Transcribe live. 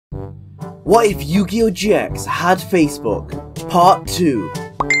What if Yu-Gi-Oh! GX had Facebook? Part 2.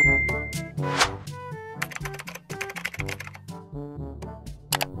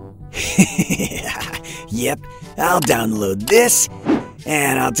 Yep, I'll download this,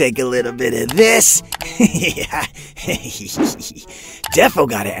 and I'll take a little bit of this. Defo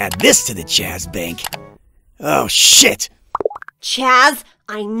gotta add this to the Chazz bank. Oh, shit! Chazz,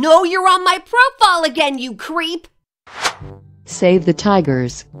 I know you're on my profile again, you creep! Save the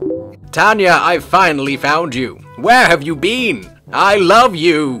tigers. Tanya, I finally found you. Where have you been? I love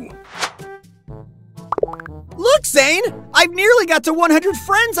you. Look, Zane! I've nearly got to 100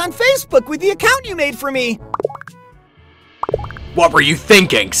 friends on Facebook with the account you made for me! What were you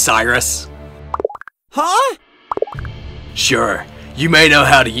thinking, Syrus? Huh? Sure, you may know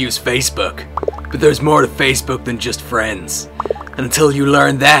how to use Facebook, but there's more to Facebook than just friends. And until you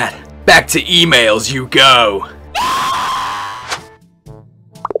learn that, back to emails you go.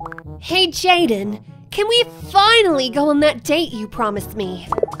 Hey Jaden, can we finally go on that date you promised me?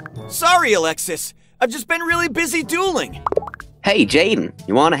 Sorry, Alexis. I've just been really busy dueling. Hey, Jaden,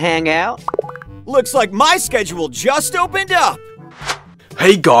 you wanna hang out? Looks like my schedule just opened up.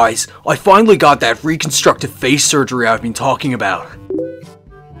 Hey guys, I finally got that reconstructive face surgery I've been talking about.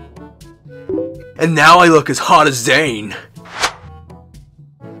 And now I look as hot as Zane.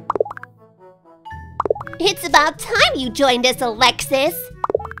 It's about time you joined us, Alexis.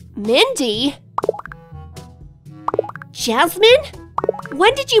 Mindy? Jasmine?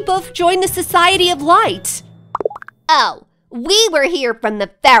 When did you both join the Society of Light? Oh, we were here from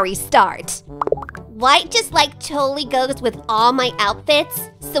the very start. Light just totally goes with all my outfits,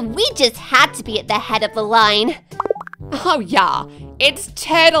 so we just had to be at the head of the line. Oh yeah, it's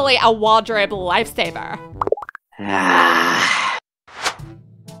totally a wardrobe lifesaver.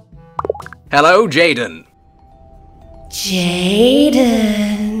 Hello, Jaden.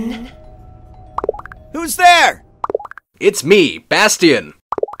 Jaden. Who's there? It's me, Bastion.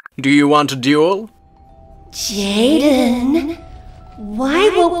 Do you want a duel? Jaden. Why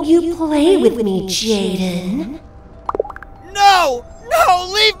won't you play with me, Jaden? No!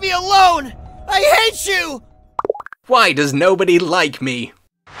 No! Leave me alone! I hate you! Why does nobody like me?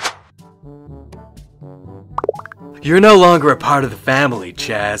 You're no longer a part of the family,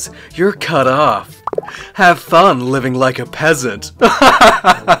 Chazz. You're cut off. Have fun living like a peasant.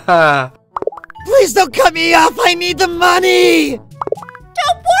 Please don't cut me off! I need the money!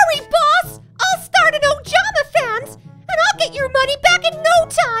 Don't worry, boss! I'll start an Ojama fans, and I'll get your money back in no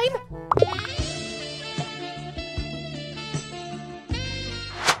time!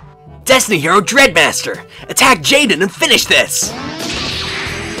 Destiny Hero Dreadmaster! Attack Jaden and finish this!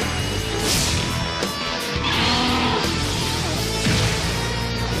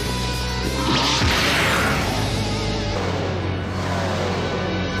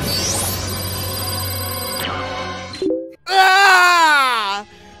 Ah!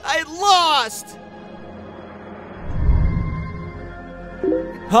 I lost!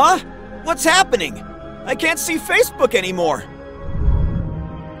 Huh? What's happening? I can't see Facebook anymore.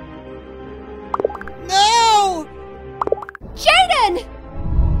 No! Jaden!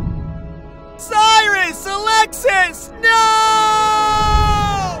 Syrus! Alexis! No!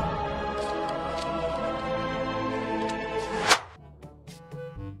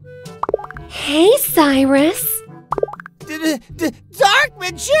 Hey, Syrus. Dark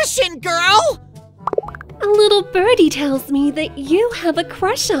Magician Girl! A little birdie tells me that you have a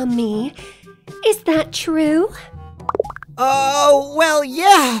crush on me. Is that true? Oh, well,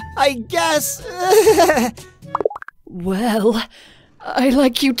 yeah, I guess. Well, I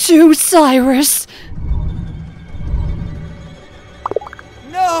like you too, Syrus.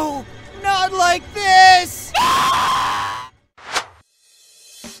 No, not like this!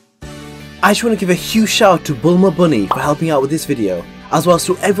 I just want to give a huge shout out to BulmaBunny for helping out with this video, as well as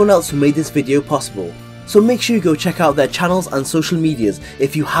to everyone else who made this video possible. So make sure you go check out their channels and social medias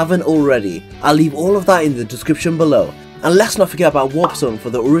if you haven't already. I'll leave all of that in the description below. And let's not forget about Warp Zone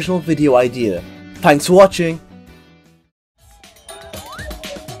for the original video idea. Thanks for watching!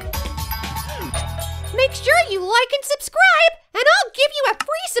 Make sure you like and subscribe, and I'll give you a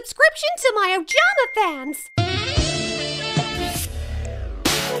free subscription to my Ojama fans!